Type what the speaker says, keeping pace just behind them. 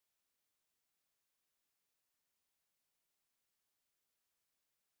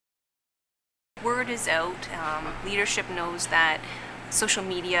Word is out. Leadership knows that social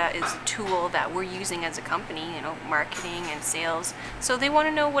media is a tool that we're using as a company, marketing and sales. So they want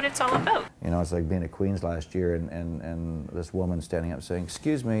to know what it's all about. It's like being at Queen's last year and this woman standing up saying,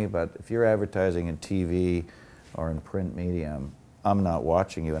 "Excuse me, but if you're advertising in TV or in print medium, I'm not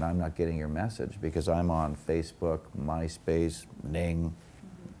watching you and I'm not getting your message because I'm on Facebook, MySpace, Ning,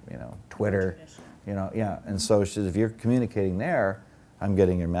 Twitter, yeah." And so she says, if you're communicating there, I'm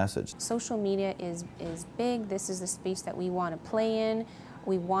getting your message. Social media is big. This is the space that we want to play in.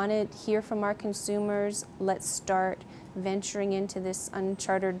 We want to hear from our consumers. Let's start venturing into this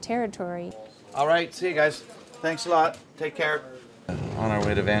uncharted territory. All right, see you guys. Thanks a lot. Take care. On our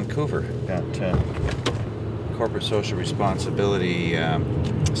way to Vancouver at Corporate Social Responsibility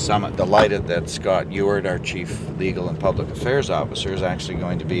Summit. Delighted that Scott Ewart, our Chief Legal and Public Affairs Officer, is actually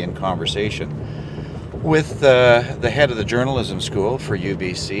going to be in conversation with the head of the journalism school for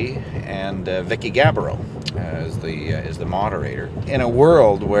UBC and Vicky Gabbro as the moderator. In a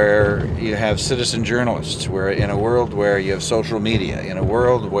world where you have citizen journalists, in a world where you have social media, in a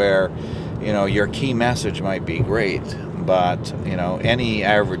world where your key message might be great, but any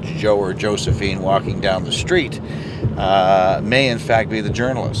average Joe or Josephine walking down the street may in fact be the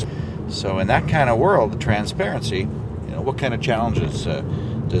journalist. So in that kind of world, the transparency, what kind of challenges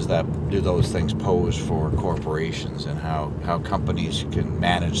do those things pose for corporations, and how companies can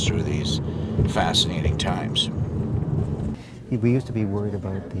manage through these fascinating times? We used to be worried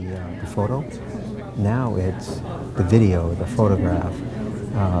about the photo. Now it's the video, the photograph,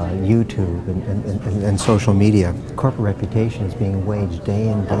 YouTube and social media. Corporate reputation is being waged day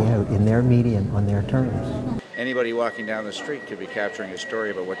in, day out in their medium, on their terms. Anybody walking down the street could be capturing a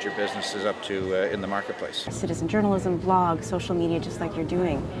story about what your business is up to in the marketplace. Citizen journalism, blog, social media, just like you're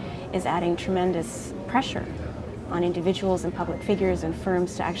doing, is adding tremendous pressure on individuals and public figures and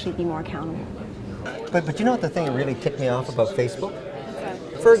firms to actually be more accountable. But you know what the thing that really ticked me off about Facebook?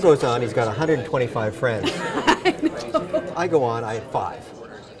 Ferg goes on, he's got 125 friends. I go on, I had 5.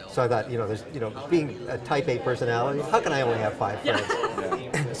 So I thought, there's, being a type A personality, how can I only have 5 friends? Yeah.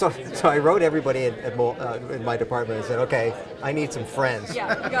 So I wrote everybody in my department and said, okay, I need some friends.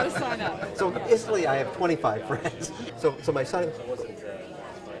 Yeah, you got to sign up. So instantly I have 25 friends. So my son,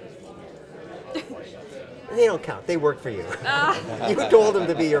 they don't count. They work for you. You told them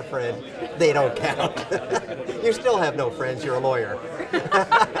to be your friend. They don't count. You still have no friends. You're a lawyer.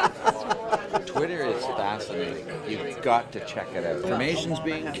 Twitter is fascinating. You've got to check it out. Information's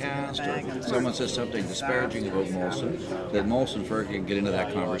being cast, or someone says something disparaging about Molson, that Molson Ferg can get into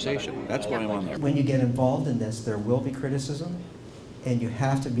that conversation. That's why I'm on there. When you get involved in this, there will be criticism, and you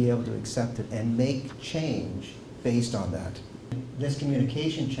have to be able to accept it and make change based on that. This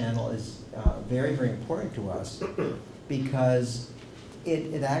communication channel is very, very important to us because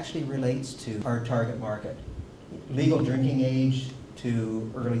it actually relates to our target market. Legal drinking age to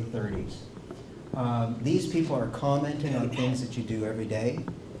early 30s. These people are commenting on things that you do every day.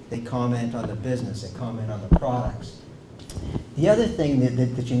 They comment on the business, they comment on the products. The other thing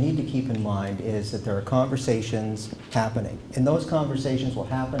that you need to keep in mind is that there are conversations happening. And those conversations will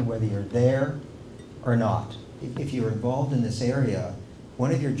happen whether you're there or not. If you're involved in this area,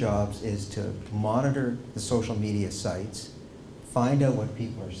 one of your jobs is to monitor the social media sites, find out what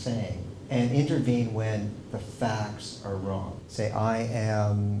people are saying, and intervene when the facts are wrong. Say, I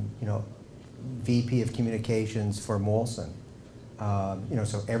am, VP of Communications for Molson.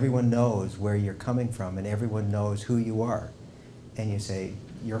 So everyone knows where you're coming from and everyone knows who you are. And you say,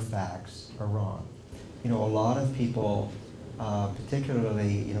 your facts are wrong. A lot of people,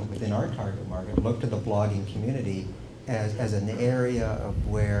 particularly within our target market, look to the blogging community as an area of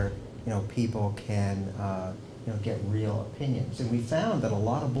where people can get real opinions. And we found that a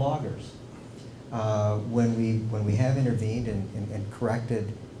lot of bloggers, when we have intervened and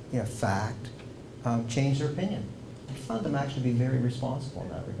corrected fact, change their opinion. I found them actually be very responsible in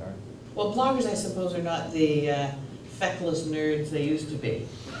that regard. Well, bloggers, I suppose, are not the feckless nerds they used to be.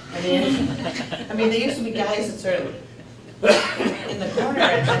 I mean, they used to be guys that sort of in the corner,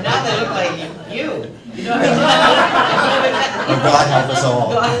 and now they look like you. You know what I mean? God help us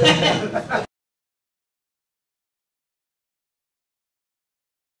all.